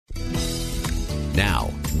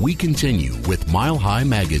Now, we continue with Mile High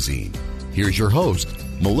Magazine. Here's your host,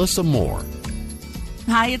 Melissa Moore.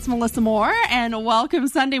 Hi, it's Melissa Moore, and welcome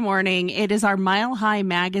Sunday morning. It is our Mile High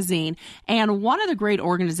Magazine, and one of the great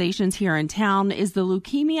organizations here in town is the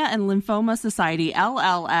Leukemia and Lymphoma Society,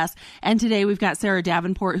 LLS, and today we've got Sarah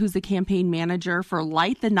Davenport, who's the campaign manager for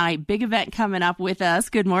Light the Night. Big event coming up with us.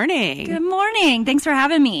 Good morning. Good morning. Thanks for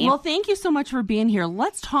having me. Well, thank you so much for being here.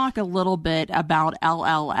 Let's talk a little bit about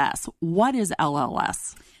LLS. What is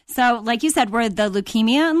LLS? So, like you said, we're the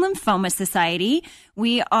Leukemia and Lymphoma Society.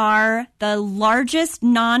 We are the largest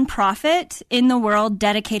nonprofit in the world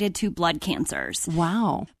dedicated to blood cancers.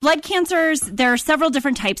 Wow. Blood cancers, there are several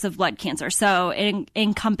different types of blood cancer. So it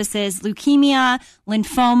encompasses leukemia,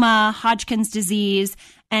 lymphoma, Hodgkin's disease,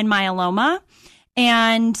 and myeloma.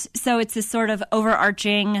 And so it's this sort of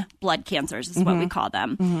overarching blood cancers is what we call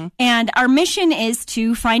them. And our mission is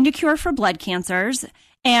to find a cure for blood cancers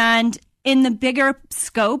and in the bigger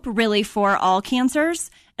scope, really for all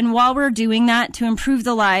cancers. And while we're doing that, to improve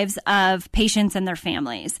the lives of patients and their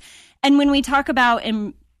families. And when we talk about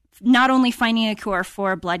not only finding a cure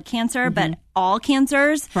for blood cancer, but all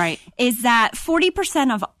cancers, right, is that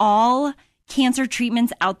 40% of all cancer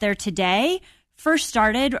treatments out there today first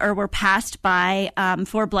started or were passed by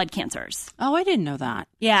for blood cancers. Oh, I didn't know that.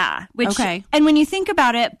 Yeah. Okay. And when you think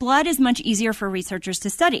about it, blood is much easier for researchers to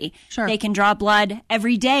study. Sure. They can draw blood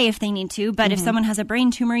every day if they need to, but if someone has a brain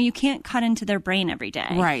tumor, you can't cut into their brain every day.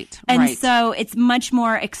 Right. And so it's much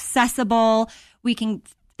more accessible.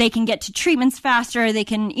 They can get to treatments faster. They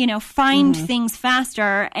can, find things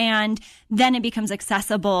faster. And then it becomes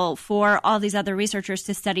accessible for all these other researchers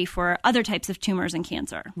to study for other types of tumors and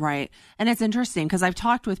cancer. Right. And it's interesting because I've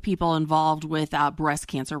talked with people involved with breast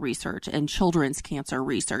cancer research and children's cancer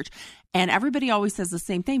research. And everybody always says the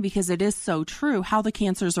same thing because it is so true how the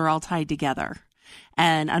cancers are all tied together.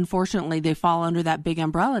 And unfortunately, they fall under that big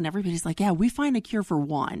umbrella and everybody's like, yeah, we find a cure for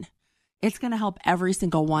one. It's going to help every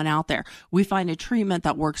single one out there. We find a treatment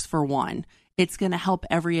that works for one. It's going to help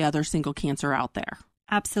every other single cancer out there.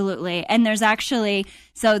 Absolutely. And there's actually,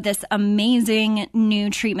 this amazing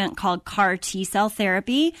new treatment called CAR T-cell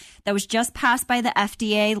therapy that was just passed by the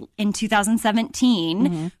FDA in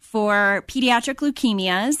 2017 for pediatric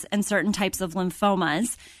leukemias and certain types of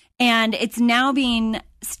lymphomas. And it's now being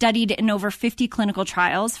studied in over 50 clinical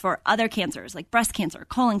trials for other cancers like breast cancer,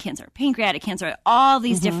 colon cancer, pancreatic cancer, all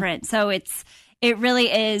these different. So it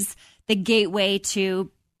really is the gateway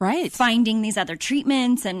to finding these other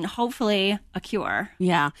treatments and hopefully a cure.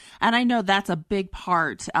 Yeah. And I know that's a big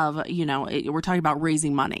part of, we're talking about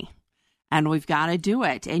raising money. And we've got to do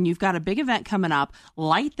it. And you've got a big event coming up,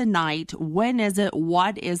 Light the Night. When is it?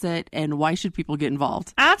 What is it? And why should people get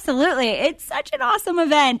involved? Absolutely. It's such an awesome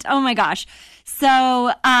event. Oh, my gosh.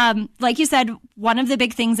 So like you said, one of the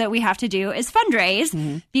big things that we have to do is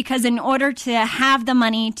fundraise because in order to have the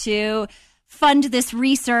money to fund this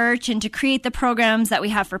research and to create the programs that we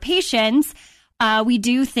have for patients, we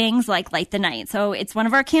do things like Light the Night. So it's one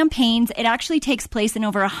of our campaigns. It actually takes place in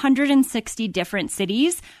over 160 different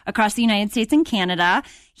cities across the United States and Canada.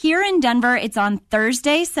 Here in Denver, it's on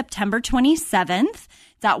Thursday, September 27th.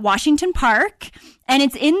 It's at Washington Park, and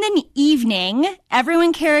it's in the evening.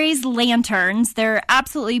 Everyone carries lanterns. They're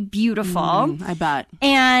absolutely beautiful. I bet.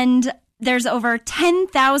 And there's over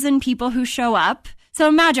 10,000 people who show up. So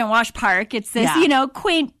imagine Wash Park. It's this,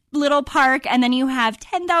 quaint little park, and then you have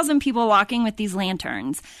 10,000 people walking with these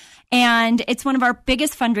lanterns. And it's one of our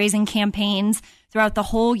biggest fundraising campaigns throughout the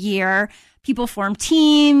whole year. People form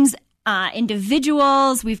teams,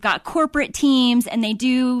 individuals, we've got corporate teams, and they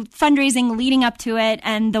do fundraising leading up to it.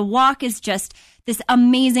 And the walk is just this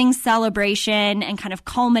amazing celebration and kind of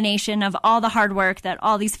culmination of all the hard work that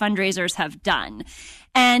all these fundraisers have done.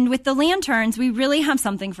 And with the lanterns, we really have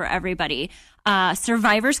something for everybody.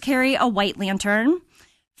 Survivors carry a white lantern.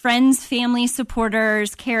 Friends, family,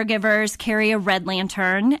 supporters, caregivers carry a red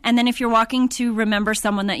lantern. And then if you're walking to remember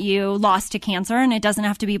someone that you lost to cancer, and it doesn't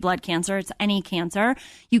have to be blood cancer, it's any cancer,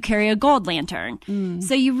 you carry a gold lantern.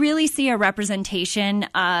 So you really see a representation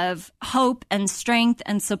of hope and strength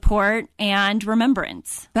and support and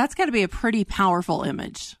remembrance. That's got to be a pretty powerful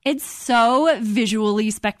image. It's so visually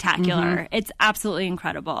spectacular. It's absolutely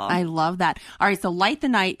incredible. I love that. All right, so Light the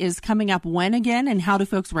Night is coming up when again, and how do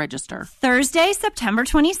folks register? Thursday, September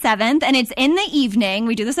 27th, and it's in the evening.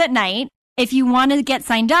 We do this at night. If you want to get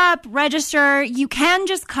signed up, register, you can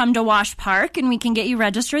just come to Wash Park and we can get you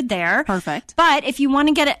registered there. Perfect. But if you want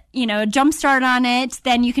to get a jump start on it,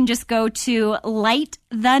 then you can just go to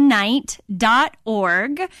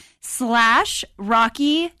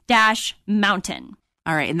lightthenight.org/Rocky-Mountain.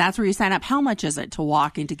 All right. And that's where you sign up. How much is it to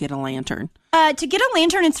walk and to get a lantern? To get a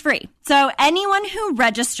lantern, it's free. So anyone who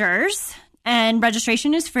registers, and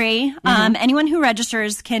registration is free, anyone who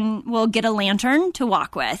registers will get a lantern to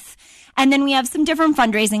walk with. And then we have some different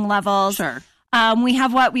fundraising levels. Sure. We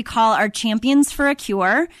have what we call our Champions for a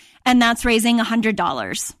Cure, and that's raising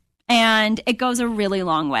 $100. And it goes a really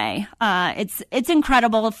long way. It's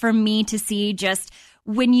incredible for me to see just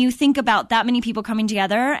when you think about that many people coming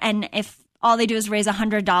together, and if all they do is raise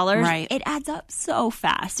 $100, right, it adds up so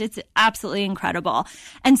fast. It's absolutely incredible.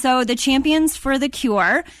 And so the Champions for the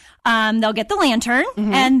Cure, they'll get the lantern,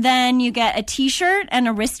 and then you get a T-shirt and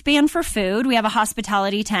a wristband for food. We have a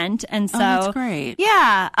hospitality tent, and so that's great.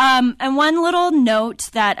 Yeah. And one little note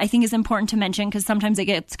that I think is important to mention, because sometimes it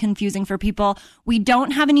gets confusing for people: we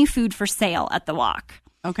don't have any food for sale at the walk.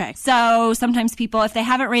 Okay. So sometimes people, if they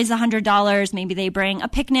haven't raised $100, maybe they bring a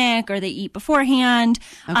picnic or they eat beforehand.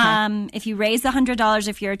 Okay. If you raise $100,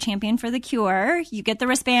 if you're a Champion for the Cure, you get the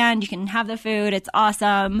wristband, you can have the food. It's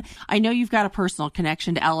awesome. I know you've got a personal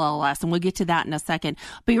connection to LLS, and we'll get to that in a second.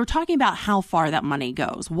 But you're talking about how far that money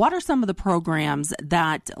goes. What are some of the programs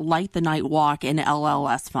that Light the Night Walk and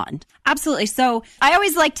LLS fund? Absolutely. So I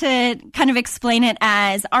always like to kind of explain it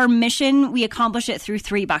as our mission. We accomplish it through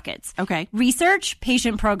 3 buckets. Okay. Research,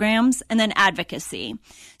 patient programs, and then advocacy.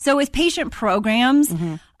 So with patient programs,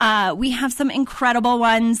 we have some incredible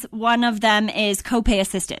ones. One of them is copay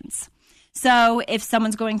assistance. So if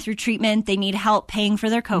someone's going through treatment, they need help paying for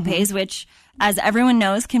their copays, which, as everyone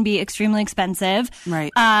knows, can be extremely expensive.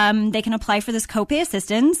 Right. They can apply for this copay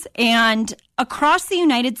assistance. And across the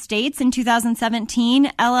United States in 2017,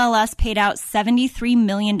 LLS paid out $73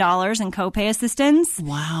 million in copay assistance.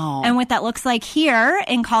 Wow. And what that looks like here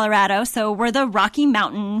in Colorado, so we're the Rocky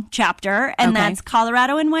Mountain chapter, and that's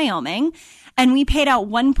Colorado and Wyoming. And we paid out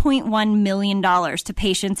 $1.1 million to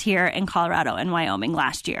patients here in Colorado and Wyoming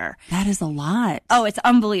last year. That is a lot. Oh, it's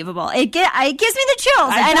unbelievable. It gives me the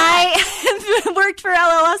chills. I worked for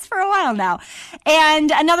LLS for a while now.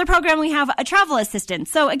 And another program, we have a travel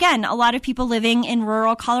assistance. So again, a lot of people living in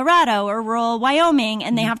rural Colorado or rural Wyoming,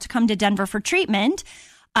 and they have to come to Denver for treatment.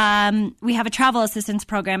 We have a travel assistance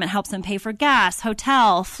program. It helps them pay for gas,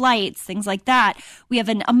 hotel, flights, things like that. We have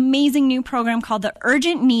an amazing new program called the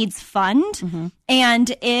Urgent Needs Fund.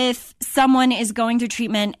 And if someone is going through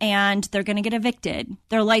treatment and they're going to get evicted,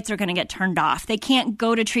 their lights are going to get turned off, they can't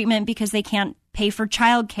go to treatment because they can't pay for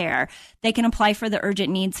childcare, they can apply for the Urgent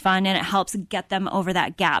Needs Fund, and it helps get them over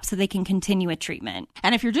that gap so they can continue with treatment.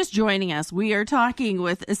 And if you're just joining us, we are talking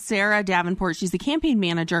with Sarah Davenport. She's the campaign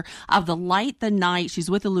manager of the Light the Night. She's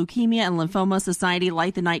with the Leukemia and Lymphoma Society.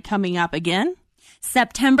 Light the Night coming up again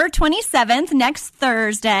September 27th, next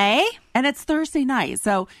Thursday. And it's Thursday night,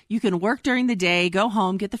 so you can work during the day, go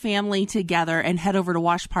home, get the family together, and head over to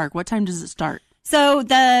Wash Park. What time does it start? So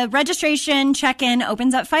the registration check-in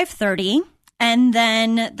opens at 5:30. And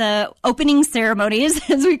then the opening ceremonies,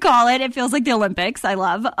 as we call it, it feels like the Olympics. I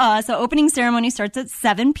love. So opening ceremony starts at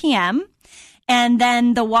 7 p.m. And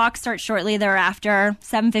then the walk starts shortly thereafter,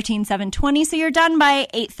 7:15, 7:20. So you're done by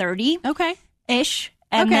 8:30. Okay. Ish.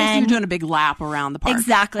 And okay, then, so you're doing a big lap around the park.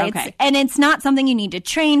 Exactly. Okay. It's not something you need to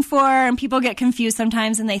train for. And people get confused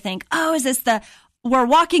sometimes and they think, oh, is this we're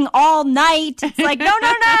walking all night? It's like, no.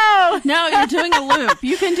 No, you're doing a loop.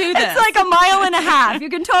 You can do this. It's like a mile and a half. You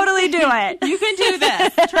can totally do it. You can do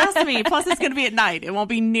this. Trust me. Plus, it's going to be at night. It won't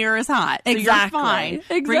be near as hot. So exactly. You're fine.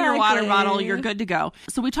 Exactly. Bring your water bottle. You're good to go.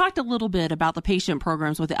 So we talked a little bit about the patient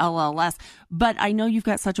programs with LLS, but I know you've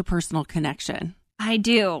got such a personal connection. I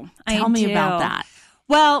do. Tell me about that.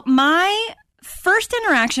 Well, my first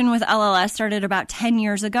interaction with LLS started about 10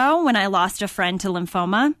 years ago when I lost a friend to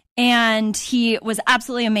lymphoma. And he was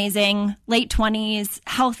absolutely amazing, late 20s,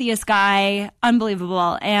 healthiest guy,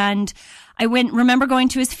 unbelievable. And I remember going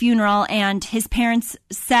to his funeral, and his parents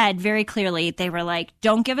said very clearly, they were like,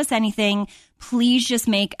 don't give us anything. Please just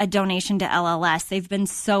make a donation to LLS. They've been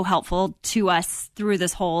so helpful to us through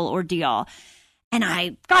this whole ordeal. And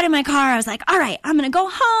I got in my car. I was like, all right, I'm going to go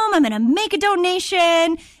home. I'm going to make a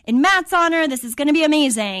donation in Matt's honor. This is going to be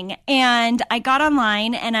amazing. And I got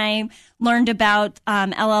online and I learned about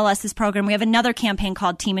LLS's program. We have another campaign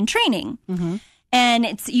called Team in Training.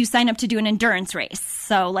 And you sign up to do an endurance race.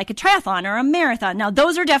 So like a triathlon or a marathon. Now,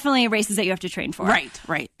 those are definitely races that you have to train for.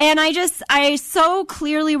 Right. And I so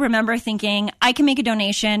clearly remember thinking I can make a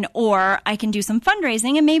donation or I can do some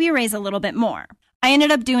fundraising and maybe raise a little bit more. I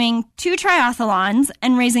ended up doing 2 triathlons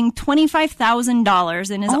and raising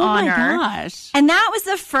 $25,000 in his honor. Oh my gosh. And that was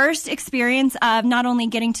the first experience of not only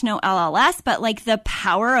getting to know LLS, but like the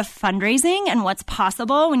power of fundraising and what's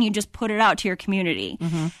possible when you just put it out to your community.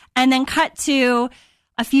 And then cut to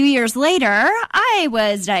a few years later, I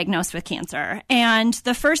was diagnosed with cancer. And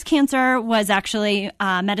the first cancer was actually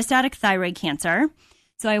metastatic thyroid cancer.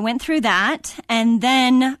 So I went through that. And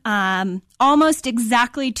then almost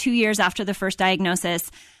exactly 2 years after the first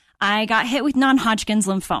diagnosis, I got hit with non-Hodgkin's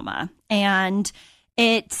lymphoma. And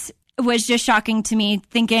it was just shocking to me,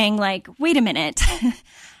 thinking like, wait a minute.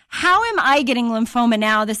 How am I getting lymphoma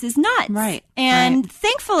now? This is nuts. Right. And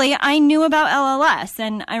thankfully, I knew about LLS.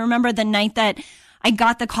 And I remember the night that I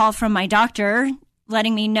got the call from my doctor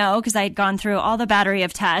letting me know, because I had gone through all the battery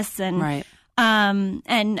of tests and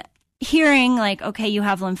and hearing like, okay, you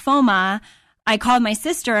have lymphoma. I called my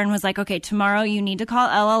sister and was like, okay, tomorrow you need to call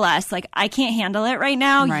LLS. Like, I can't handle it right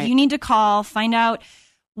now. Right. You need to call, find out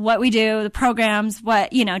what we do, the programs,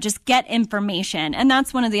 what, just get information. And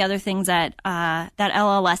that's one of the other things that that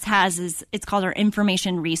LLS has is it's called our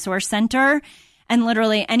Information Resource Center. And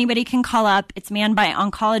literally anybody can call up. It's manned by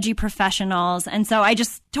oncology professionals. And so I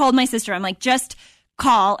just told my sister, I'm like, just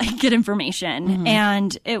call and get information. Mm-hmm.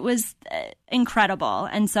 And it was incredible.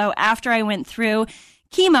 And so after I went through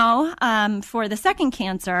chemo for the second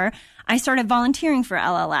cancer, I started volunteering for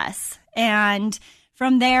LLS. And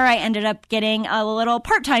from there, I ended up getting a little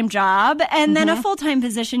part-time job and then a full-time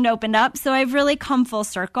position opened up. So I've really come full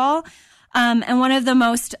circle. And one of the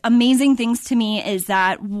most amazing things to me is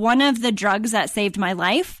that one of the drugs that saved my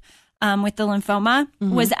life with the lymphoma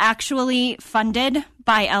was actually funded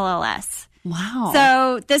by LLS. Wow.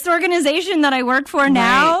 So this organization that I work for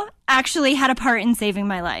now actually had a part in saving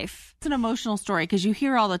my life. It's an emotional story because you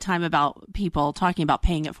hear all the time about people talking about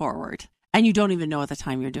paying it forward and you don't even know at the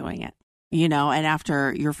time you're doing it, and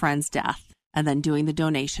after your friend's death and then doing the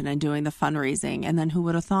donation and doing the fundraising. And then who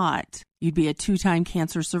would have thought you'd be a 2-time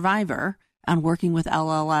cancer survivor and working with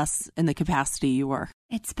LLS in the capacity you were?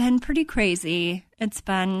 It's been pretty crazy. It's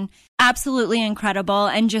been absolutely incredible.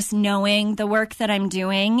 And just knowing the work that I'm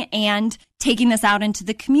doing and taking this out into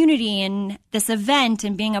the community and this event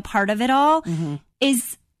and being a part of it all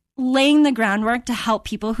is laying the groundwork to help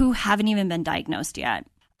people who haven't even been diagnosed yet.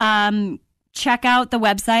 Check out the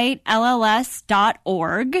website,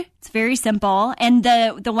 lls.org. It's very simple. And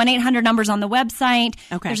the 1-800 number's on the website.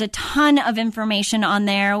 Okay. There's a ton of information on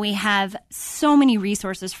there. We have so many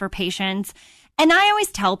resources for patients. And I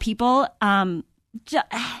always tell people, don't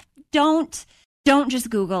just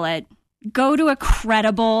Google it. Go to a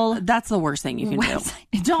credible. That's the worst thing you can do.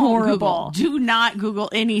 It's Don't horrible. Google. Do not Google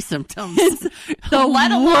any symptoms. It's the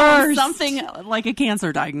let alone worst. Something like a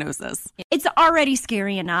cancer diagnosis. It's already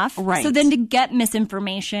scary enough. Right. So then to get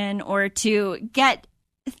misinformation or to get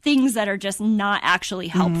things that are just not actually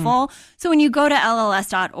helpful. So when you go to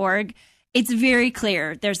lls.org, it's very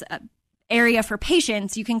clear. There's a area for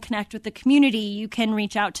patients. You can connect with the community. You can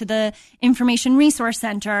reach out to the Information Resource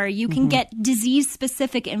Center. You can get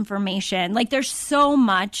disease-specific information. Like, there's so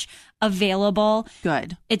much available.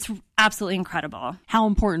 Good. It's absolutely incredible. How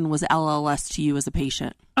important was LLS to you as a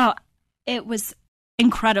patient? Oh, it was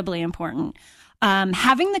incredibly important.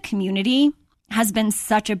 Having the community has been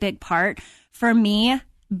such a big part for me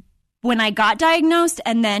when I got diagnosed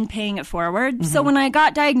and then paying it forward. So when I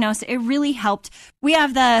got diagnosed, it really helped. We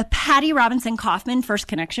have the Patty Robinson Kaufman First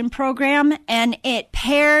Connection program, and it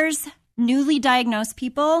pairs newly diagnosed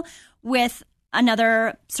people with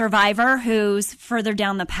another survivor who's further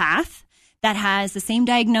down the path that has the same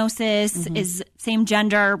diagnosis, is same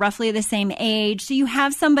gender, roughly the same age. So you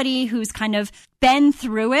have somebody who's kind of been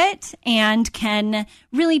through it and can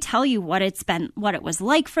really tell you what it was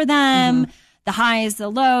like for them, the highs, the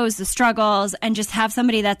lows, the struggles, and just have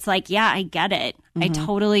somebody that's like, yeah, I get it. I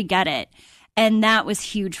totally get it. And that was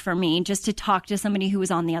huge for me, just to talk to somebody who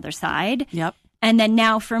was on the other side. Yep. And then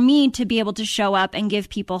now for me to be able to show up and give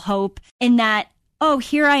people hope in that, oh,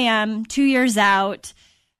 here I am 2 years out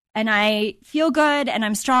and I feel good and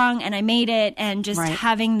I'm strong and I made it, and just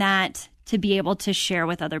having that to be able to share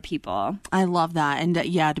with other people. I love that. And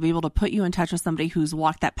to be able to put you in touch with somebody who's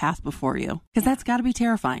walked that path before you, because that's got to be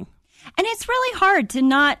terrifying. And it's really hard to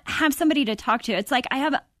not have somebody to talk to. It's like, I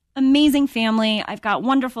have an amazing family. I've got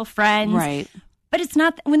wonderful friends. Right. But it's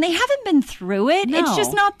not, when they haven't been through it, it's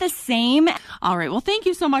just not the same. All right. Well, thank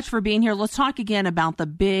you so much for being here. Let's talk again about the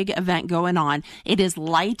big event going on. It is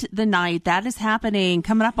Light the Night. That is happening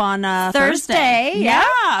coming up on Thursday. Yeah.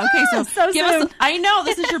 Okay. So give soon. us, I know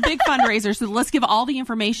this is your big fundraiser. So let's give all the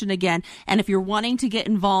information again. And if you're wanting to get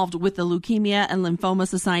involved with the Leukemia and Lymphoma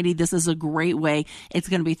Society, this is a great way. It's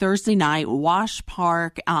going to be Thursday night, Wash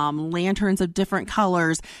Park, lanterns of different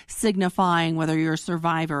colors signifying whether you're a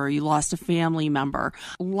survivor or you lost a family member, member.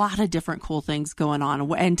 A lot of different cool things going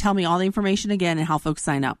on. And tell me all the information again and how folks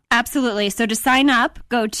sign up. Absolutely. So to sign up,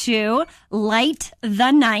 go to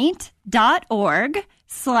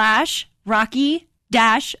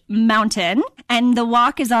lightthenight.org/Rocky-Mountain. And the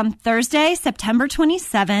walk is on Thursday, September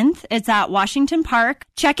 27th. It's at Washington Park.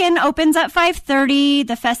 Check-in opens at 5:30.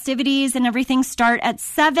 The festivities and everything start at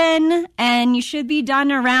 7. And you should be done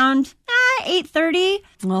around 8:30.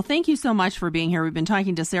 Well, thank you so much for being here. We've been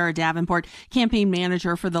talking to Sarah Davenport, campaign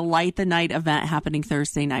manager for the Light the Night event happening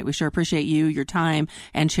Thursday night. We sure appreciate you, your time,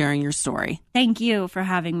 and sharing your story. Thank you for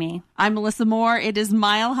having me. I'm Melissa Moore. It is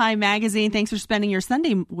Mile High Magazine. Thanks for spending your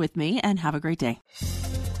Sunday with me, and have a great day.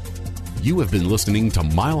 You have been listening to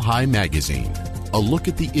Mile High Magazine, a look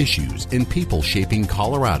at the issues and people shaping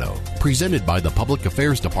Colorado, presented by the Public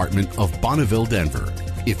Affairs Department of Bonneville, Denver.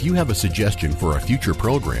 If you have a suggestion for a future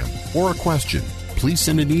program or a question, please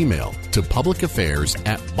send an email to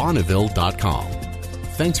publicaffairs@bonneville.com.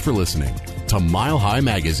 Thanks for listening to Mile High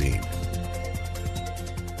Magazine.